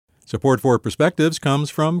Support for Perspectives comes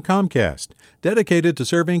from Comcast, dedicated to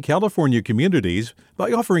serving California communities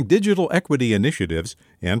by offering digital equity initiatives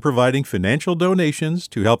and providing financial donations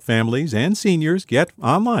to help families and seniors get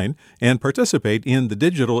online and participate in the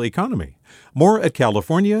digital economy. More at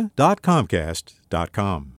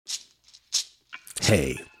california.comcast.com.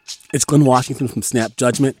 Hey, it's Glenn Washington from Snap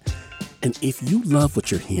Judgment, and if you love what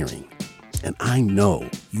you're hearing, and I know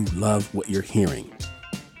you love what you're hearing,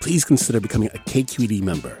 please consider becoming a KQED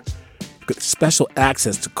member. Get special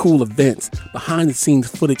access to cool events, behind-the-scenes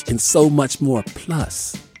footage, and so much more.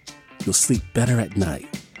 Plus, you'll sleep better at night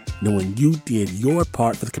knowing you did your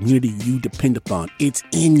part for the community you depend upon. It's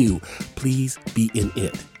in you. Please be in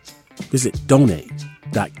it. Visit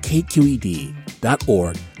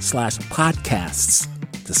donate.kqed.org/podcasts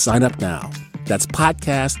to sign up now. That's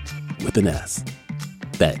podcast with an S.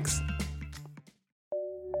 Thanks.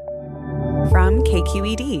 From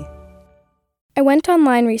KQED. I went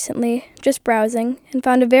online recently, just browsing, and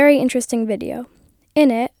found a very interesting video. In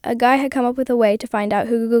it, a guy had come up with a way to find out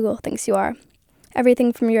who Google thinks you are.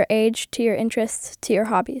 Everything from your age to your interests to your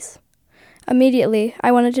hobbies. Immediately,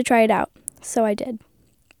 I wanted to try it out, so I did.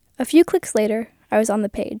 A few clicks later, I was on the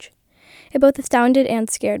page. It both astounded and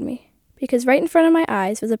scared me, because right in front of my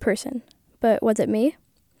eyes was a person. But was it me?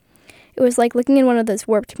 It was like looking in one of those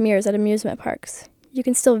warped mirrors at amusement parks. You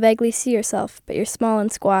can still vaguely see yourself, but you're small and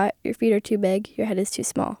squat, your feet are too big, your head is too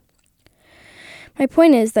small. My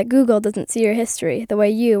point is that Google doesn't see your history the way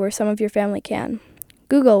you or some of your family can.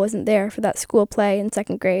 Google wasn't there for that school play in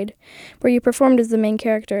 2nd grade, where you performed as the main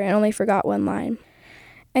character and only forgot one line.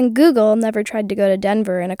 And Google never tried to go to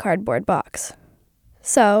Denver in a cardboard box.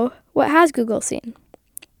 So, what has Google seen?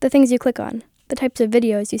 The things you click on, the types of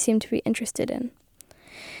videos you seem to be interested in.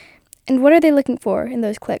 And what are they looking for in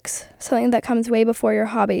those clicks? Something that comes way before your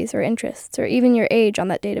hobbies or interests, or even your age on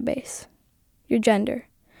that database. Your gender.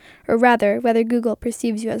 Or rather, whether Google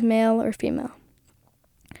perceives you as male or female.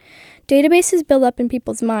 Databases build up in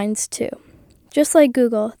people's minds, too. Just like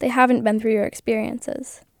Google, they haven't been through your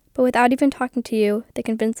experiences. But without even talking to you, they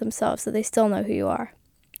convince themselves that they still know who you are.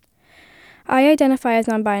 I identify as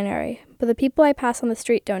non-binary, but the people I pass on the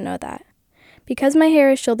street don't know that. Because my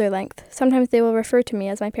hair is shoulder length, sometimes they will refer to me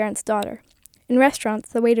as my parents' daughter. In restaurants,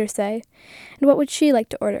 the waiters say, "And what would she like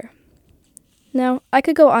to order?" Now, I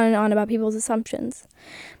could go on and on about people's assumptions,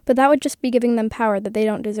 but that would just be giving them power that they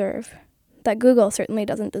don't deserve, that Google certainly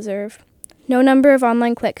doesn't deserve. No number of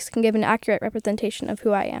online clicks can give an accurate representation of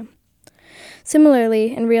who I am.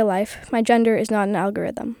 Similarly, in real life, my gender is not an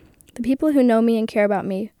algorithm. The people who know me and care about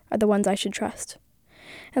me are the ones I should trust.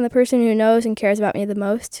 And the person who knows and cares about me the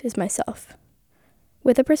most is myself.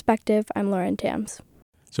 With a perspective, I'm Lorin Tams.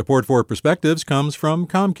 Support for Perspectives comes from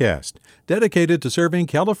Comcast, dedicated to serving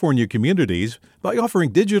California communities by offering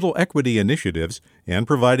digital equity initiatives and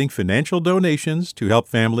providing financial donations to help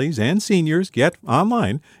families and seniors get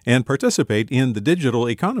online and participate in the digital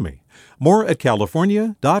economy. More at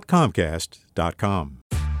california.comcast.com.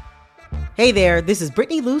 Hey there, this is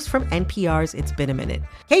Brittany Luce from NPR's It's Been a Minute.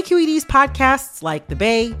 KQED's podcasts like The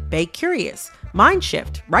Bay, Bay Curious, Mind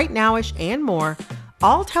Shift, Right Nowish, and more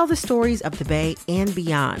all tell the stories of the Bay and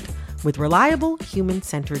beyond with reliable,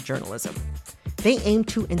 human-centered journalism. They aim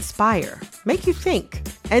to inspire, make you think,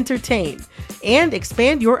 entertain, and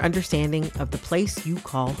expand your understanding of the place you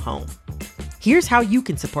call home. Here's how you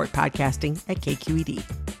can support podcasting at KQED.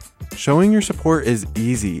 Showing your support is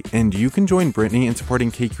easy, and you can join Brittany in supporting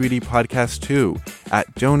KQED Podcast too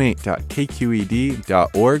at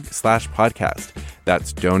donate.kqed.org/podcast.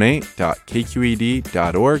 That's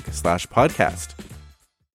donate.kqed.org/podcast.